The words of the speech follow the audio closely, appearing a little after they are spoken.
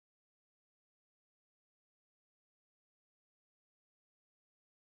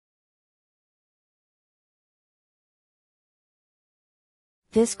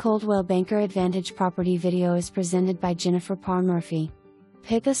This Coldwell Banker Advantage property video is presented by Jparrmurphy.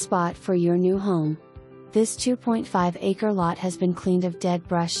 Pick a spot for your new home. This 2.5-acre lot has been cleaned of dead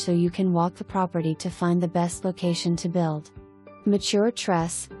brush so you can walk the property to find the best location to build. Mature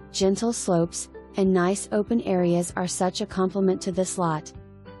tress, gentle slopes, and nice open areas are such a complement to this lot.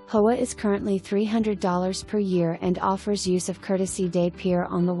 HOA is currently $300 per year and offers use of courtesy day pier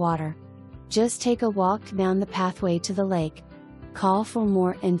on the water. Just take a walk down the pathway to the lake. Call for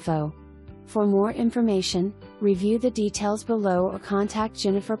more info. For more information, review the details below or contact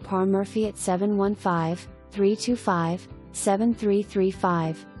Jparrmurphy at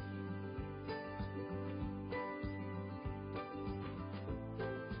 715-325-7335.